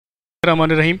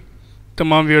रहमान रहीम।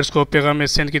 तमाम व्यूअर्स को पैगाम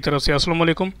सिंध की तरफ से अस्सलाम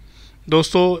वालेकुम।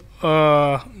 दोस्तों,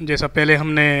 जैसा पहले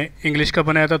हमने इंग्लिश का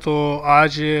बनाया था, तो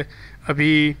आज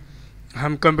अभी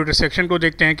हम कंप्यूटर सेक्शन को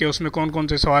देखते हैं कि उसमें कौन कौन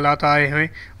से सवाल आए हैं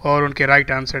और उनके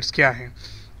राइट आंसर्स क्या हैं।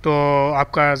 तो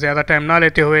आपका ज़्यादा टाइम ना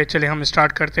लेते हुए चले हम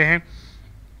स्टार्ट करते हैं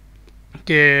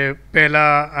कि पहला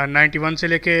 91 से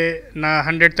लेके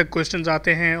 100 तक क्वेश्चंस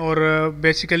आते हैं। और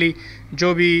बेसिकली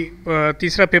जो भी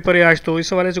तीसरा पेपर है आज, तो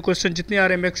इस हवाले से क्वेश्चन जितने आ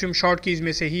रहे हैं मैक्सिमम शॉर्ट कीज़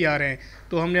में से ही आ रहे हैं।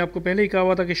 तो हमने आपको पहले ही कहा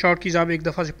हुआ था कि शॉर्ट कीज़ आप एक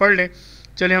दफ़ा से पढ़ लें।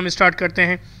 चलिए हम स्टार्ट करते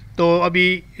हैं। तो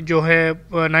अभी जो है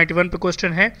 91 पे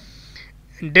क्वेश्चन है,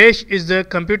 dash is the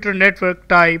computer network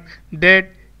type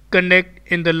that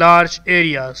connect in the large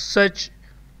area such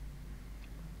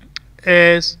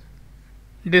as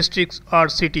districts और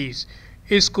सिटीज़।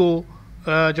 इसको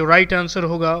जो राइट आंसर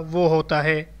होगा वो होता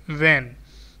है van.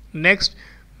 Next,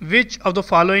 which of the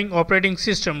following operating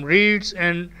system reads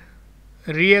and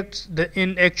reacts the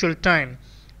in actual time.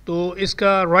 तो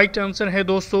इसका right answer है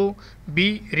दोस्तों B,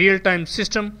 real time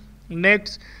system.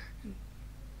 Next,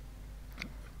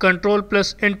 control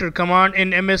plus enter command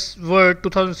in MS word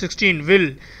 2016 will,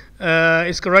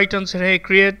 इसका right answer है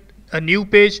create a new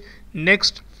page.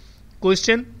 Next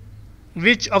question,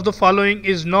 which of the following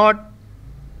is not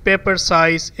paper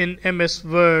size in MS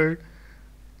Word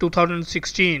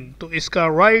 2016। तो इसका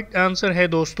right answer है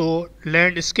दोस्तों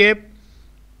landscape.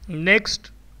 Next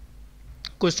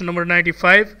question number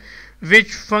 95,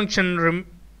 which function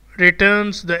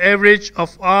returns the average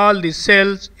of all the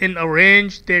cells in a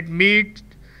range that meet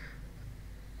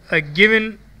a given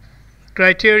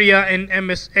criteria in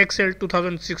MS Excel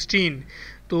 2016।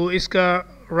 तो इसका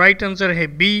right answer है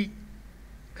B,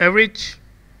 average.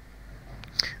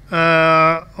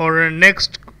 और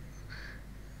next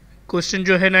question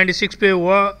जो है 96 पे,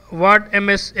 what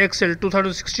MS Excel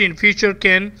 2016 feature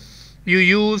can you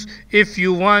use if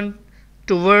you want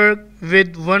to work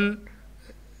with one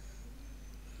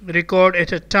record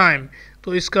at a time.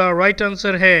 तो इसका right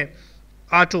answer है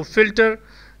ऑटो फिल्टर।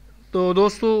 तो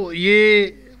दोस्तों, ये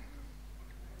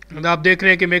आप देख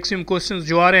रहे हैं कि मैक्सिमम क्वेश्चंस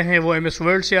जो आ रहे हैं वो MS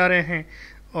वर्ड से आ रहे हैं।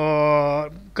 और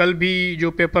कल भी जो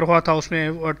पेपर हुआ था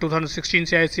उसमें 2016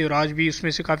 से आए थे, और आज भी उसमें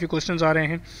से काफ़ी क्वेश्चंस आ रहे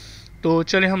हैं। तो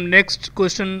चले हम नेक्स्ट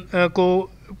क्वेश्चन को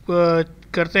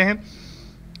करते हैं।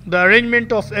 The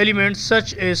arrangement of elements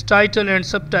such as title and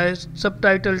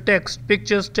subtitle text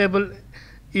pictures table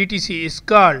ETC is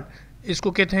called,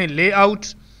 इसको कहते हैं लेआउट।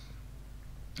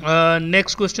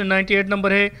 नेक्स्ट क्वेश्चन 98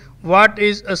 नंबर है, what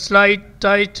is a slide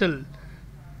title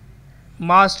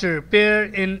master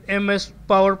pair in MS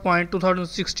PowerPoint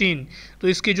 2016। तो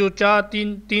इसके जो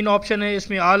तीन ऑप्शन है,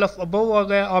 इसमें ऑल ऑफ अबव आ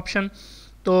गया ऑप्शन।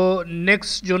 तो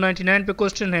नेक्स्ट जो 99 पे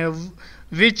क्वेश्चन है,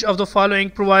 which of the following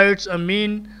provides a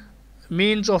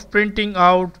means of printing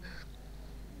out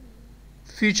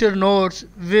future notes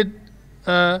with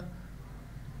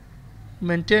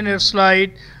maintainer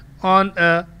slide on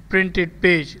a printed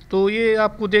page. तो ये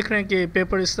आपको देख रहे हैं कि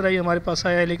पेपर इस तरह ही हमारे पास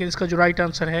आया है, लेकिन इसका जो राइट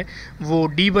आंसर है वो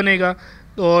डी बनेगा।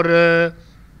 और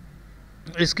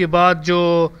इसके बाद जो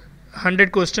 100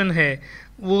 क्वेश्चन है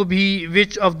वो भी,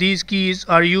 which of these keys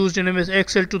are used in MS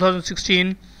Excel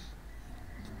 2016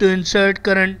 to insert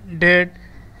current date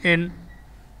in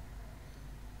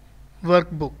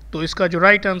workbook. तो इसका जो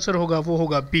राइट आंसर होगा वो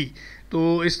होगा बी।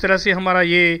 तो इस तरह से हमारा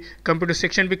ये कंप्यूटर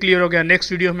सेक्शन भी क्लियर हो गया।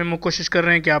 नेक्स्ट वीडियो में हम कोशिश कर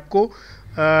रहे हैं कि आपको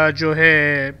जो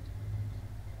है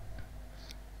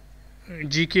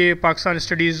GK पाकिस्तान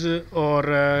स्टडीज़ और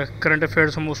करंट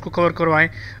अफेयर्स हम उसको कवर करवाएं।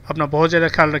 अपना बहुत ज़्यादा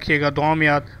ख्याल रखिएगा। दुआ में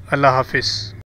याद। अल्लाह हाफिज़।